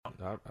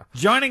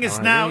Joining us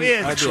now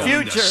is Patrolling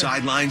the future.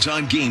 sidelines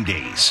on game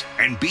days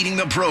and beating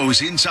the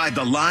pros inside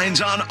the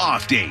lines on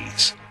off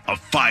days. A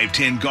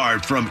 5'10"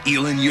 guard from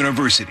Elon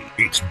University.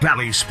 It's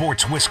Bally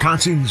Sports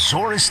Wisconsin,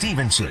 Zora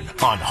Stevenson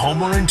on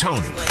Homer and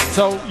Tony.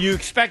 So you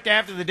expect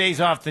after the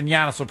days off, then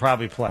Giannis will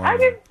probably play. I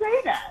didn't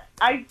say that.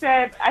 I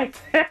said.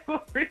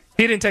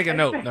 He didn't take a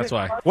note. That's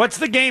why. What's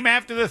the game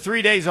after the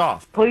 3 days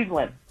off?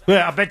 Cleveland.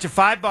 Yeah, I'll bet you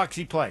 $5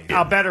 he plays.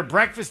 I'll bet her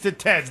breakfast at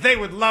Ted's. They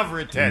would love her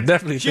at Ted's.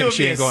 Definitely she think would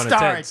she be ain't a going to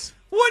star. Ted's.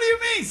 What do you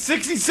mean?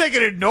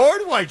 60-second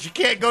ignored? Why, she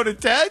can't go to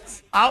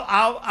Ted's?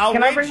 I'll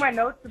Can wait. I bring my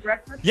notes to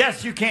breakfast?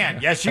 Yes, you can.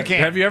 Yes, you can.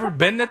 Have you ever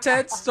been to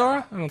Ted's,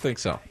 Zora? I don't think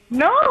so.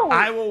 No.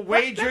 I will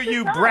wager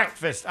you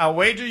breakfast. I'll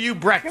wager you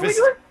breakfast.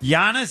 do it?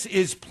 Giannis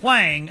is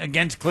playing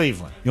against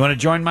Cleveland. You want to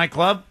join my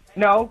club?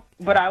 No,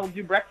 but I will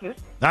do breakfast.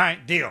 All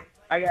right, deal.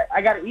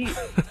 I got to eat.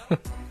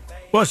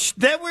 Well,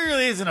 that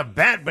really isn't a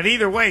bet, but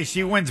either way,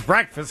 she wins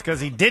breakfast because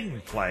he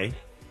didn't play.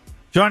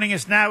 Joining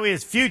us now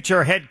is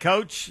future head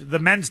coach, the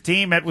men's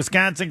team at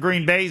Wisconsin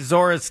Green Bay,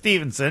 Zora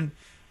Stevenson.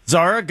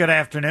 Zora, good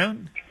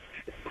afternoon.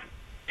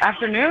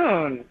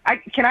 Afternoon.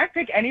 Can I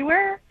pick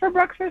anywhere for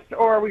breakfast,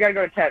 or we got to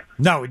go to Ted's?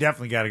 No, we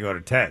definitely got to go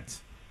to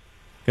Ted's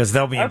because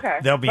they'll be Okay.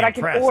 they'll be but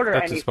impressed. I can order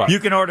That's the anything. spot. You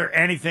can order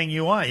anything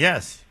you want.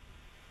 Yes,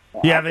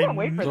 you have I can't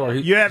wait for Zora,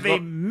 this. you have a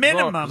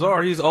minimum.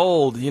 Zora, he's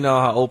old. You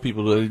know how old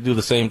people do. They do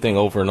the same thing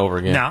over and over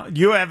again. Now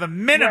you have a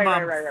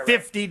minimum Right.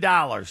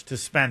 $50 to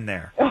spend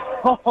there,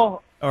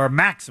 or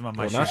maximum.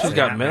 I Well, should now she's say,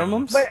 got not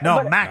minimum. minimums? No,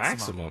 but-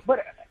 maximum.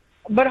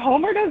 But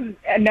Homer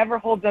never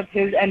holds up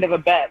his end of a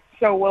bet.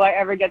 So will I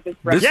ever get this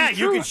breakfast? Yeah,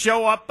 you can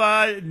show up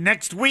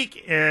next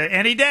week,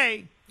 any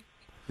day.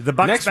 The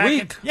Bucks Next back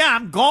week? Yeah,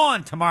 I'm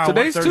gone tomorrow.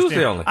 Today's Thursday.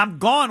 Tuesday only. I'm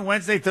gone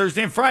Wednesday,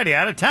 Thursday, and Friday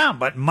out of town.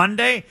 But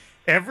Monday,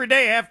 every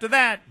day after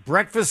that,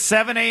 breakfast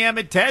 7 a.m.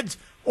 at Ted's.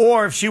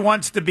 Or if she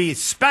wants to be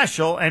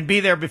special and be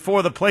there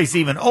before the place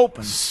even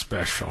opens,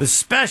 Special. the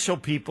special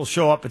people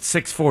show up at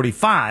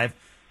 6:45.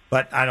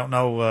 But I don't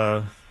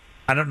know.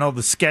 I don't know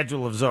the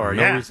schedule of Zora.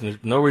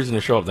 No reason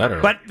to show up that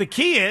early. But the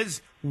key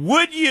is,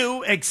 would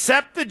you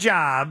accept the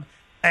job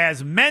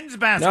as men's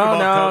basketball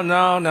coach?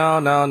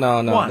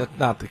 No. What? That's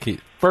not the key.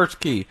 First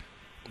key.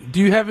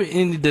 Do you have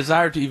any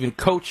desire to even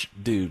coach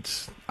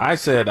dudes? I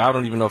said I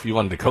don't even know if you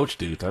wanted to coach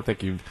dudes. I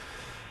think you.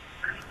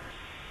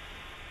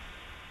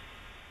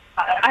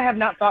 I have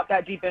not thought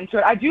that deep into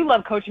it. I do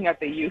love coaching at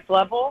the youth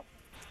level.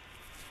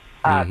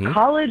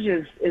 College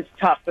is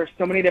tough. There's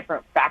so many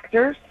different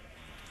factors.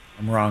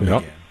 I'm wrong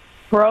Yep. again.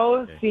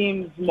 Pros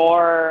seems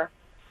more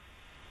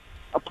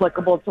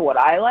applicable to what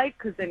I like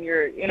because then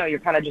you're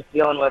kind of just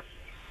dealing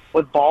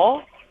with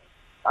ball.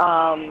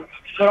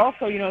 But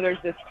also,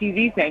 there's this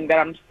TV thing that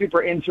I'm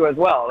super into as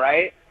well,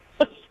 right?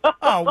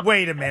 Oh,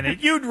 wait a minute.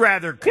 You'd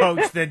rather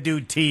coach than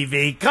do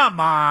TV. Come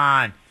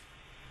on.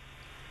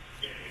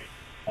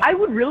 I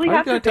would really Why you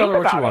have to gotta think tell her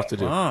what about she wants it.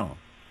 to do? Oh,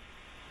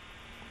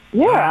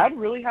 Yeah, I'd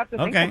really have to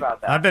think okay.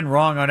 about that. I've been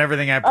wrong on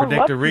everything I I love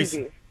predicted TV.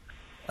 recently.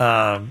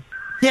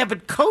 Yeah,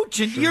 but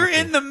coaching, you're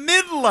in the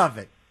middle of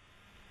it.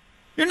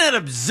 You're not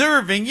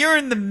observing. You're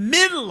in the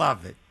middle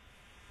of it.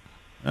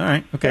 All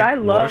right. Okay. But I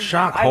love, What a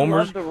shock. I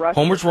Homer's love the rush.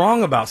 Homer's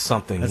wrong about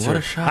something. That's what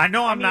right. a shock. I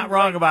know I'm not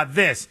wrong about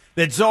this,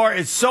 that Zora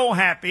is so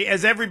happy,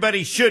 as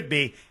everybody should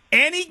be.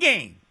 Any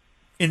game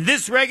in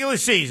this regular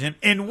season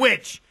in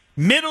which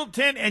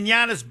Middleton and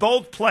Giannis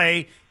both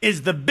play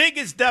is the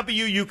biggest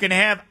W you can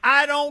have.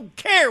 I don't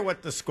care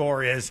what the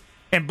score is,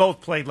 and both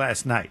played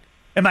last night.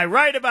 Am I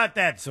right about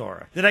that,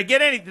 Zora? Did I get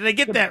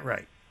that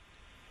right?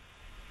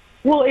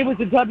 Well, it was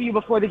a W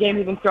before the game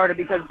even started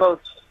because both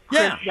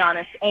Chris, Yeah.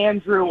 Giannis,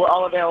 and Drew were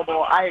all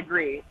available. I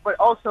agree. But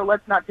also,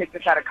 let's not take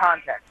this out of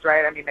context,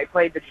 right? I mean, they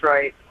played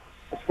Detroit.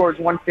 The score's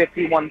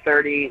 150,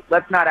 130.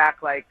 Let's not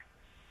act like,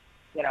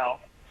 No, I'd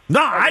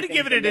have everything's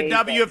given it a amazing.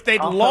 W if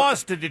they'd Also-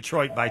 lost to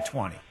Detroit by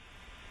 20.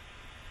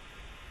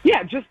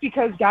 Yeah, just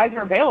because guys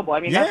are available. I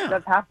mean, Yeah.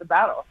 that's half the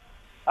battle.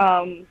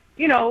 And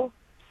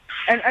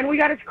we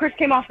got Chris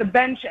came off the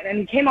bench, and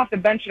he came off the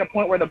bench at a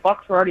point where the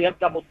Bucks were already up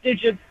double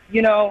digits.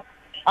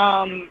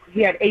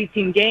 He had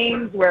 18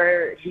 games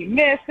where he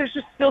missed. There's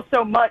just still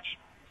so much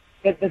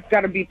that's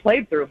got to be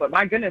played through. But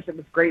my goodness, it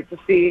was great to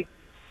see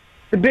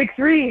the big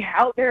three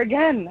out there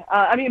again.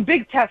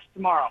 Big test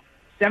tomorrow.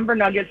 Denver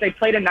Nuggets, they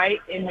play tonight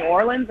in New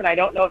Orleans, and I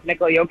don't know if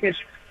Nikola Jokic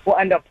will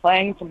end up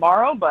playing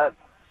tomorrow, but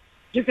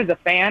just as a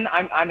fan,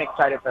 I'm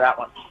excited for that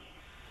one.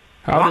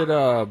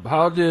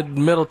 How did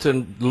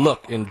Middleton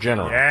look in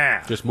general?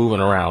 Yeah. Just moving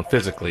around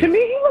physically. To me,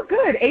 he looked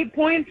good. 8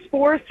 points,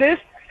 4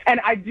 assists. And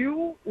I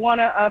do want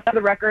to, for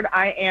the record,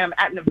 I am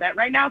at an event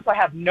right now, so I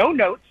have no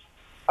notes.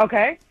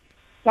 Okay?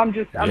 So I'm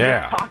just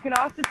talking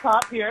off the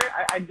top here.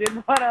 I did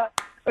want to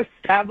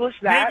establish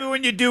that. Maybe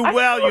when you do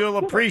well, you'll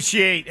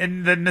appreciate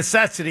and the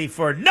necessity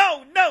for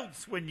no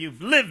notes when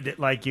you've lived it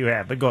like you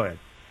have. But go ahead.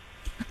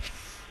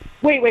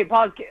 Wait,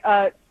 pause.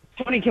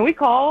 Tony, can we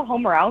call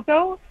Homer out,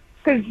 though?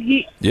 Because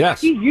he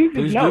uses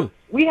please notes. do.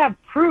 We have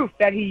proof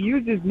that he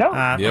uses notes.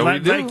 Yeah, we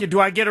do. Do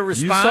I get a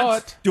response? saw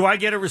it. Do I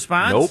get a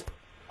response? Nope.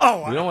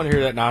 Oh, We don't want to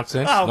hear that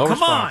nonsense. Oh, no come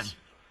response.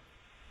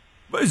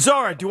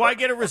 Zora, do I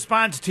get a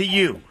response to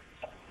you?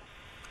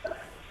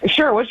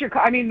 Sure. What's your?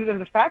 I mean,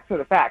 the facts are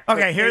the facts.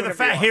 Okay, So here say are the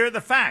whatever you want. here are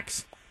the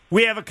facts.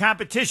 We have a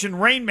competition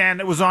Rain Man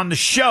that was on the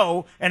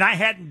show, and I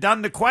hadn't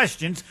done the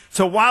questions.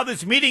 So while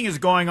this meeting is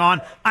going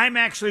on, I'm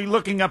actually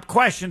looking up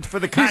questions for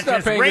the He's not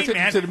contest. paying Rain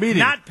attention Man to the meeting.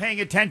 not paying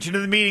attention to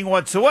the meeting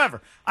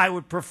whatsoever. I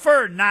would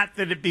prefer not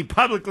that it be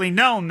publicly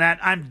known that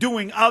I'm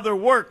doing other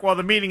work while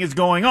the meeting is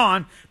going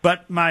on.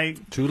 But my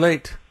Too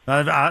late.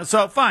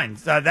 so fine.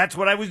 That's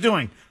what I was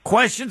doing.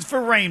 Questions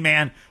for Rain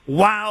Man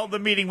while the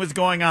meeting was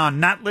going on,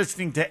 not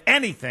listening to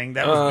anything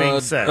that was being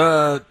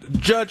said.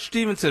 Judge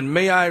Stevenson,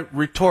 may I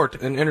retort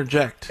and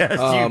interject? Yes,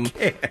 you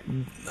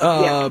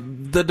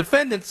can. The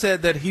defendant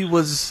said that he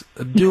was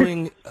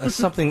doing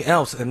something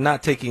else and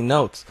not taking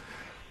notes.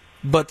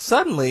 But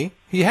suddenly,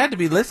 he had to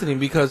be listening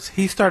because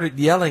he started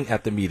yelling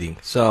at the meeting.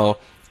 So,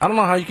 I don't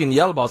know how you can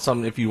yell about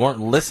something if you weren't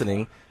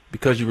listening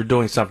because you were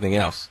doing something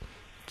else.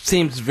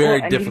 Seems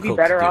very and you'd difficult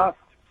be better to do. off.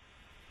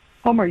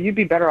 Homer, you'd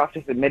be better off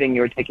just admitting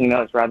you were taking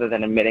notes rather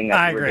than admitting that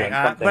I you were agree, doing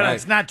something. but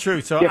it's not true.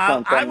 So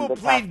different I than will the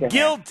plead top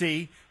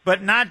guilty,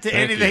 but not to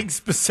Thank anything you.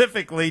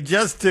 specifically,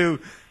 just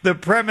to the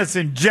premise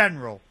in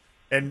general,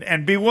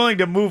 and be willing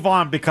to move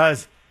on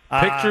because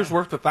Pictures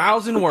worth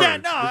 1,000 words. yeah,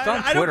 no, It's on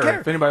I don't Twitter care.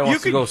 if anybody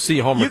wants to go see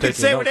Homer You taking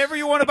can say notes. whatever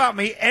you want about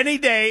me any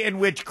day in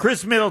which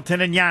Chris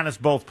Middleton and Giannis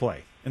both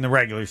play in the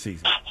regular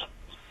season.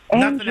 And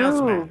Nothing else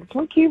Drew, matters.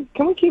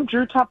 can we keep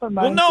Drew top of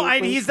mind? Well, no,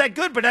 please? he's that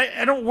good, but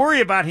I don't worry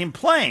about him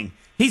playing.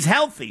 He's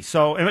healthy,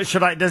 so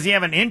should I? Does he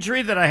have an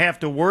injury that I have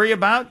to worry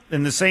about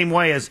in the same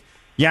way as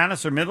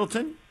Giannis or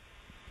Middleton?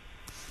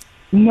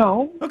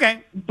 No,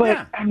 Okay, but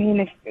yeah. I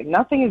mean, if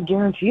nothing is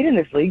guaranteed in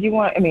this league,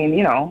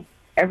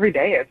 every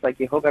day it's like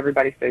you hope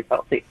everybody stays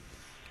healthy.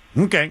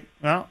 Okay,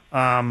 well,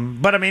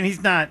 but I mean,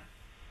 he's not.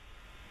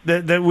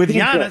 With He's good,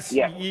 Giannis,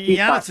 yeah. He's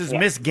Giannis fine, has yeah.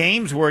 missed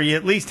games where you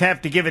at least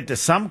have to give it to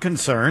some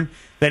concern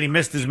that he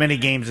missed as many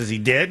games as he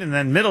did, and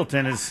then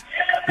Middleton is,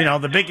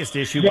 the biggest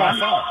issue by Yeah.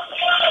 far.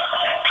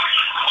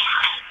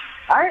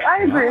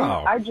 I agree.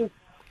 Wow. I just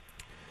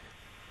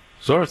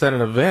Zora's at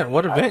an event.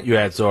 What event you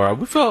had, Zora?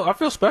 I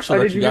feel special Oh,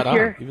 that did you you got just on,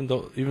 hear?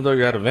 even though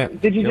you're at an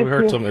event. Did you yeah, just we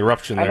heard hear? some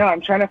eruption I know. there.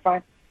 I'm trying to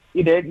find.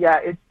 You did, yeah.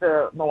 It's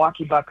the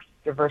Milwaukee Bucks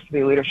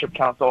Diversity Leadership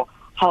Council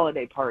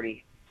holiday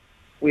party.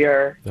 We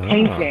are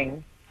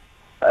painting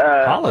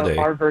Holiday?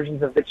 our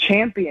versions of the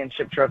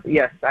championship trophy.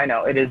 Yes, I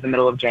know it is the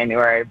middle of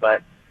January,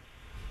 but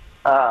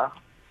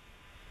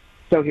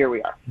so here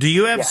we are. Do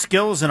you have Yeah.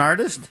 skill as an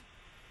artist?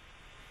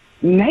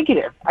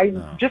 Negative. I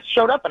just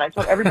showed up and I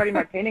told everybody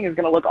my painting is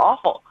going to look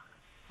awful.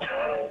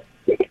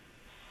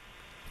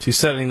 She's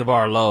setting the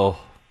bar low.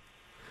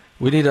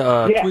 We need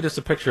to Yeah. tweet us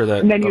a picture of that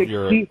And then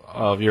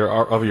of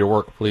your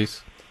work,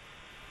 please.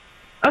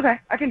 Okay,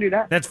 I can do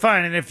that. That's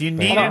fine. And if you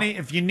need on.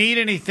 if you need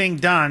anything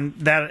done,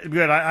 that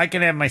good. I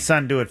can have my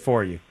son do it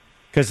for you.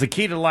 Because the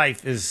key to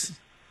life is,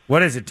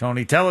 what is it,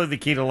 Tony? Tell her the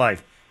key to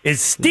life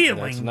is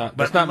stealing.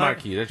 That's not my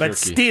key. That's but your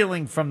key.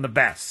 stealing from the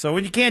best. So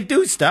when you can't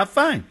do stuff,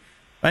 fine.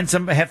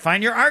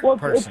 Find your art Well,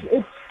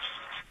 person.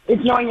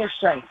 it's knowing your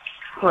strengths.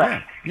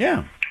 Correct.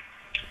 Yeah.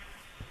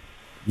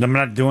 I'm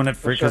not doing it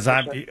for because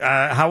sure, for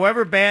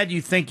however bad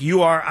you think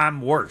you are,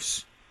 I'm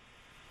worse.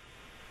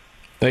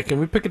 Hey, can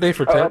we pick a day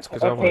for Ted's?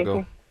 Because I want to okay.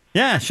 go.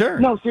 Yeah, sure.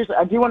 No, seriously,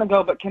 I do want to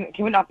go, but can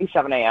we not be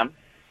 7 a.m.?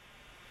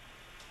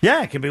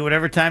 Yeah, it can be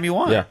whatever time you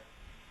want. Yeah.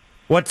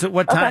 What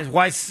time?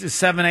 Why is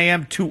 7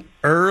 a.m. too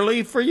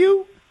early for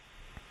you?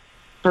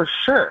 For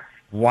sure.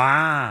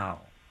 Wow.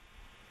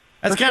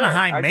 That's For kind of sure.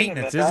 high I can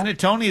maintenance, admit isn't that. it,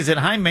 Tony? Is it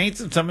high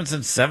maintenance if someone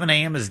says 7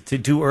 a.m. is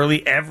too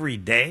early every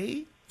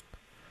day?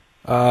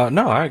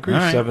 No, I agree. All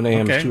right, 7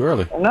 a.m. okay. is too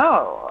early.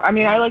 No, I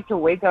mean I like to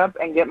wake up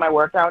and get my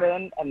workout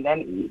in and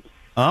then eat.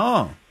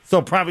 Oh,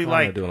 so probably I'm not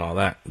like doing all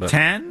that. But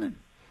 10?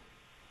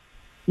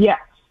 Yes,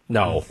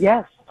 no,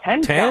 yes,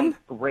 10. 10? sounds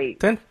great.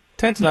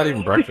 10's not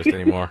even breakfast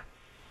anymore.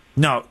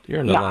 No. You're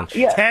in the No, lunch.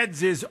 yeah.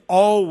 Ted's is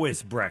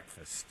always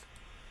breakfast.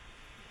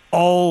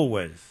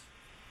 Always.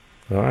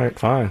 All right,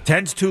 fine.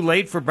 10's too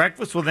late for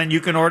breakfast? Well, then you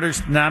can order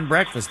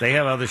non-breakfast. They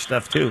have other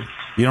stuff, too.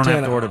 You don't have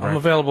 10, to order I'm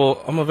breakfast.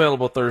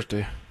 available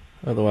Thursday.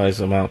 Otherwise,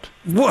 I'm out.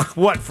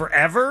 What,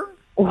 forever?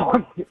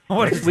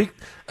 What is Week.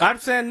 I'm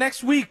saying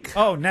next week.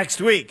 Oh,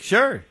 next week.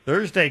 Sure.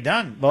 Thursday,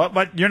 done. Well,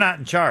 but you're not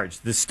in charge.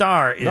 The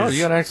star is... No,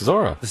 you got to ask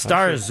Zora. The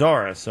star is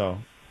Zora, so...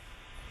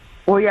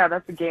 Well, yeah,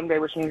 that's the game day,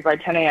 which means by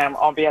 10 a.m.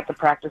 I'll be at the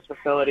practice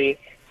facility.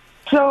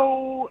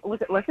 So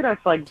look at us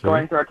going through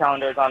our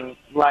calendars on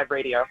live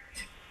radio.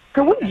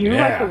 Can we do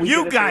like the week of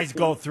You the guys 13th?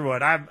 go through it.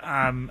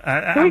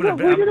 Can we do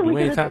the You week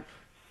ain't of the, time.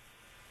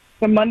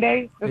 the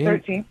Monday, the Yeah.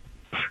 13th?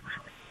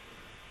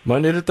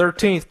 Monday the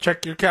 13th.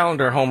 Check your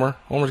calendar, Homer.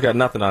 Homer's got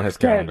nothing on his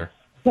 10, calendar.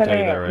 10 Tell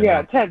you that a.m. right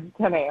Yeah, now.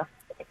 10 a.m.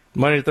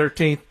 Monday the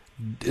 13th.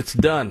 It's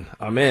done.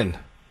 I'm in.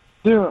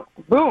 Boom.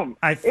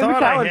 I In the thought I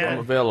calendar. I'm had...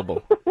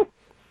 available.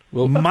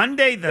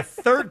 Monday the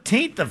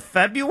 13th of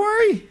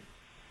February?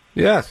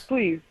 Yes.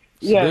 Please.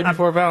 It's the day Yeah.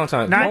 before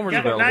Valentine's. Not Homer's good.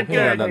 available. Not He ain't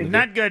got good. nothing to do.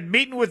 Not good.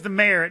 Meeting with the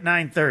mayor at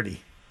 9:30.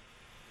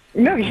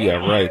 No, Yeah,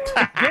 right.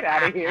 Get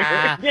out of here.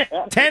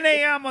 Yeah. 10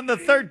 a.m. on the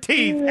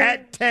 13th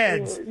at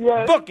Ted's.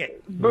 Yes. Book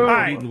it. Boom. All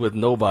right. Meeting with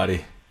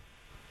nobody.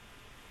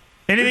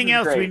 Anything This is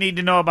else we great. need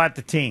to know about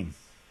the team?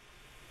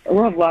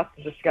 We'll have lots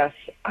to discuss.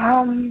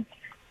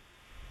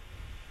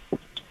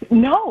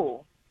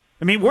 No.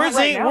 I mean, where's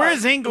right now.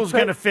 where's Ingles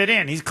going to fit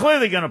in? He's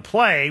clearly going to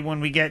play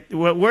when we get.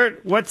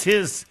 What's he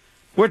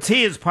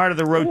as part of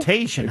the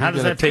rotation? How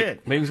does that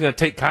fit? Maybe he's going to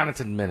take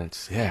Connaughton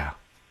minutes. Yeah.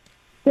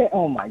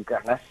 Oh, my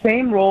goodness.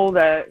 Same role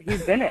that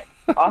he's been in,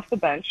 off the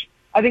bench.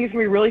 I think it's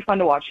going to be really fun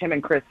to watch him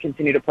and Chris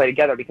continue to play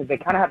together because they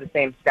kind of have the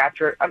same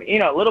stature. I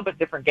mean, a little bit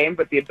different game,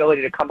 but the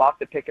ability to come off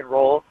the pick and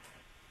roll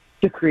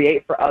to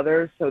create for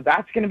others. So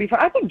that's going to be fun.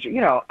 I think,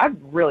 I've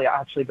really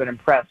actually been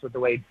impressed with the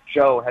way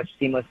Joe has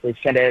seamlessly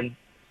fit in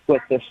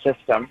with this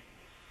system.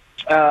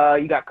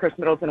 You got Chris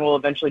Middleton will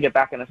eventually get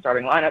back in the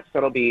starting lineup, so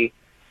it'll be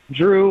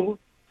Drew,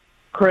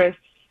 Chris,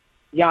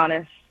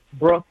 Giannis,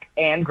 Brooke,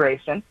 and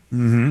Grayson.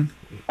 Mm-hmm.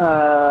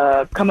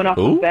 Coming off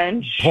the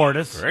bench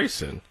Portis,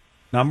 Grayson.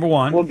 number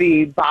one. will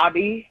be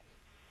Bobby,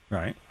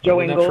 Right. Joe Are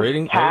we not Ingles,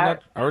 trading?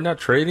 Pat. Are we not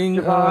trading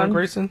Javon.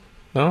 Grayson?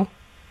 No.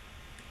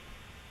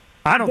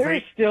 I don't There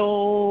is think.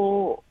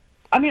 still.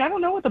 I mean, I don't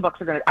know what the Bucks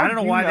are going to. I don't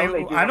know why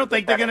they. I don't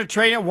think they're going to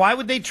trade him. Why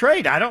would they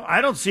trade? I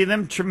don't see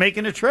them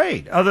making a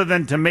trade other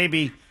than to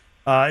maybe.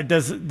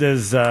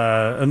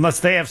 Unless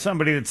they have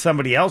somebody that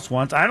somebody else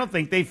wants. I don't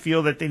think they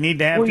feel that they need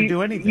to have to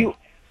do anything.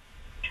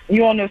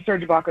 You all know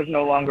Serge Ibaka is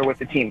no longer with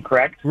the team,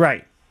 correct?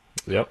 Right.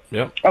 Yep.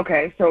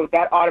 Okay, so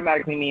that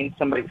automatically means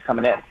somebody's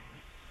coming in.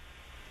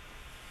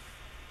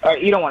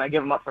 You don't want to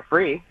give them up for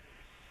free.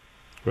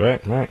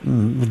 Right.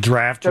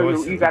 Draft So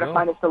choice. you got to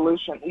find a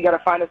solution. You got to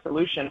find a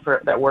solution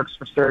that works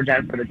for Serge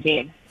and for the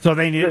team. So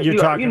they need. You're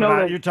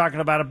that- talking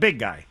about a big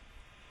guy.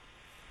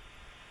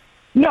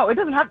 No, it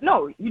doesn't have.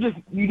 No, you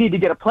need to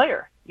get a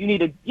player. You need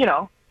to,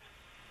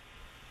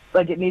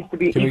 like it needs to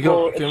be Can we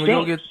equal. go? Can we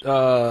go get?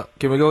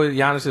 Can we go get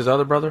Giannis's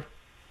other brother?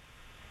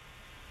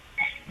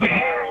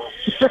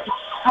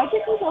 I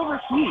think he's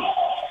overseas.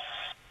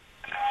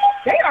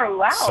 They are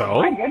loud.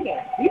 So? My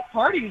goodness, these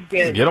parties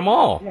get. Get them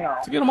all. You know.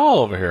 Let's get them all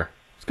over here.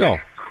 Let's go.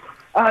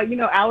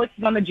 Alex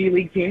is on the G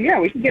League team. Yeah,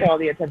 we can get all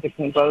the attentive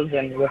Kimpos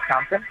in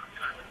Wisconsin.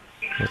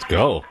 Let's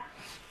go.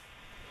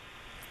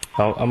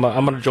 I'm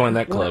going to join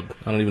that club.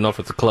 I don't even know if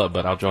it's a club,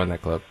 but I'll join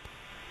that club.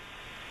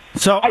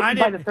 So By I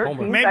the didn't.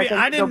 13th, Maybe I think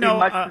I didn't there'll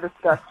know. be much to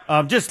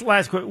discuss. Just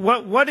last quick.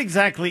 What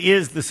exactly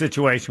is the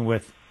situation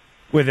with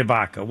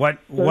Ibaka?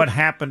 What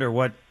happened, or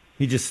what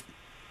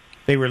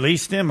they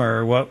released him,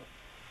 or what?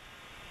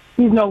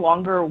 He's no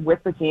longer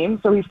with the team,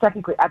 so he's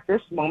technically at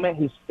this moment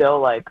he's still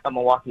like a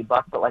Milwaukee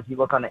Buck, but like you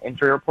look on the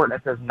injury report and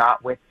it says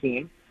not with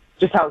team,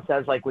 just how it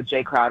says like with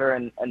Jay Crowder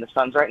and the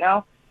Suns right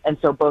now. And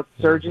so both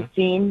Serge's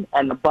team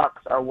and the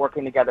Bucks are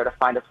working together to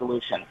find a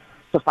solution,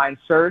 to find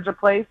Serge a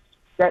place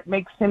that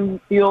makes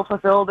him feel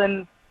fulfilled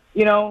and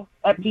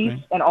at peace,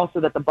 and also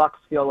that the Bucks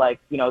feel like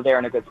they're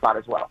in a good spot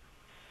as well.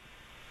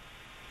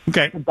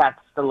 Okay. That's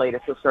the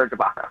latest with Serge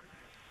Ibaka.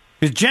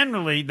 Because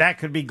generally that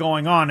could be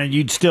going on, and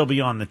you'd still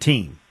be on the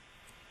team.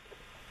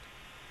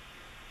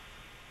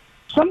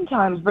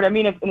 Sometimes, but I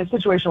mean, if in a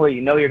situation where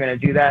you're going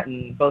to do that,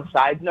 and both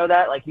sides know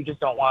that, like you just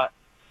don't want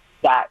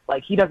that.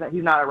 Like he's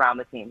not around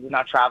the team. He's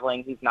not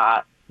traveling. He's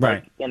not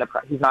Right. He's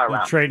not The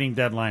around. trading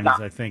deadline No. is,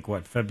 I think,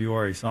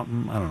 February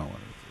something? I don't know what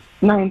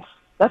it is. 9th.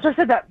 That's what I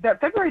said. That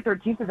February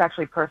 13th is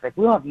actually perfect.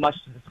 We'll have much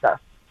to discuss.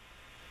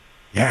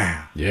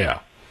 Yeah. Yeah.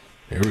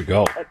 Here we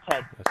go. At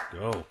Ted. Let's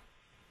go.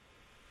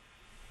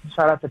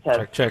 Shout out to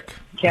Ted. Check.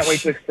 Can't wait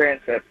to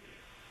experience it.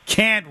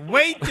 Can't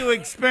wait to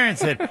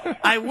experience it.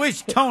 I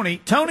wish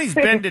Tony's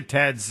been to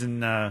Ted's,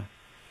 and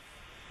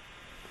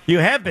you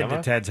have been Have to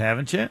I? Ted's,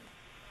 haven't you?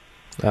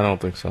 I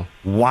don't think so.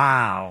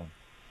 Wow.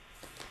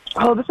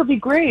 Oh, this will be My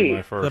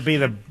great. first.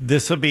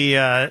 This will be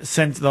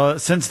since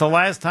the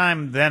last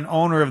time then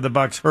owner of the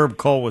Bucks, Herb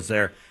Cole, was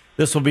there.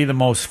 This will be the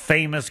most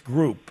famous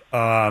group.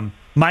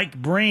 Mike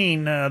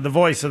Breen, the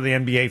voice of the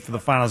NBA for the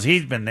finals,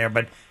 he's been there,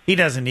 but he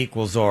doesn't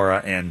equal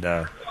Zora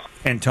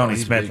and Tony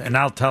he's Smith. big. And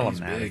I'll tell him He's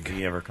that big. if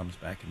he ever comes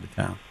back into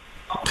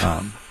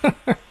town.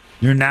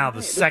 You're now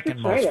the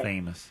second most exciting.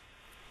 famous.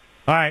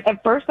 All right.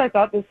 At first, I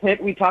thought this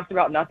hit, we talked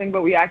about nothing,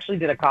 but we actually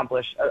did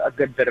accomplish a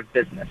good bit of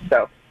business.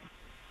 So,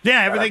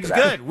 Yeah, everything's Shout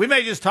out to that. good. We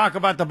may just talk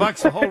about the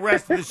Bucks the whole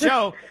rest of the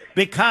show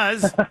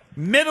because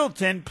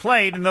Middleton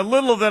played, and the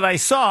little that I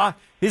saw,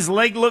 his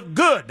leg looked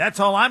good. That's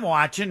all I'm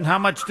watching. How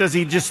much does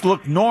he just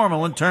look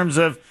normal in terms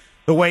of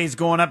the way he's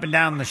going up and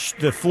down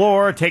the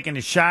floor, taking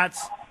his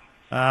shots?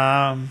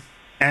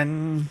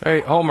 And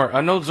Hey, Homer,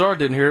 I know Zara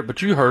didn't hear it,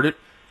 but you heard it.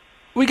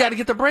 We got to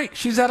get the break.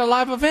 She's at a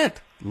live event.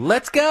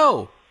 Let's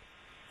go.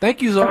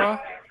 Thank you,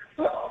 Zara.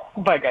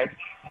 bye, guys.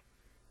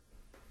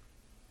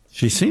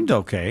 she seemed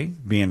okay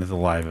being at the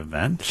live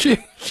event.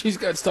 She's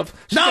got stuff.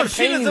 She's No, got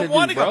she painting doesn't to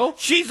want do, to go. bro.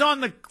 She's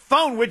on the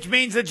phone, which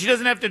means that she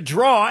doesn't have to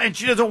draw, and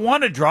she doesn't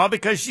want to draw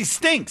because she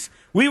stinks.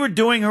 We were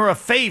doing her a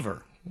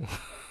favor.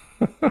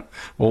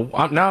 Well,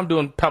 now I'm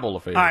doing Pebble a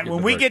favor. All right,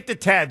 when we get to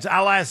Ted's,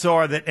 I'll ask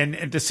Zora that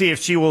and to see if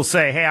she will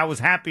say, "Hey, I was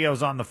happy I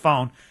was on the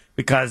phone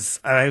because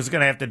I was going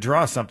to have to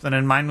draw something,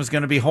 and mine was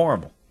going to be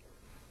horrible.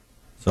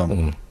 So,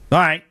 all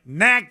right,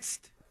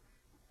 next.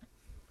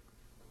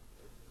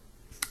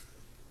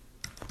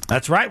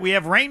 That's right. We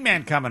have Rain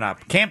Man coming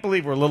up. Can't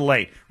believe we're a little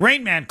late.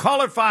 Rain Man,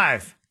 caller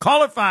 5.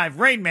 Caller 5,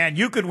 Rain Man,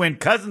 you could win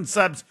Cousin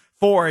Subs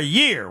for a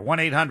year.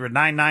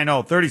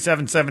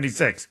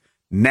 1-800-990-3776.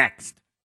 Next.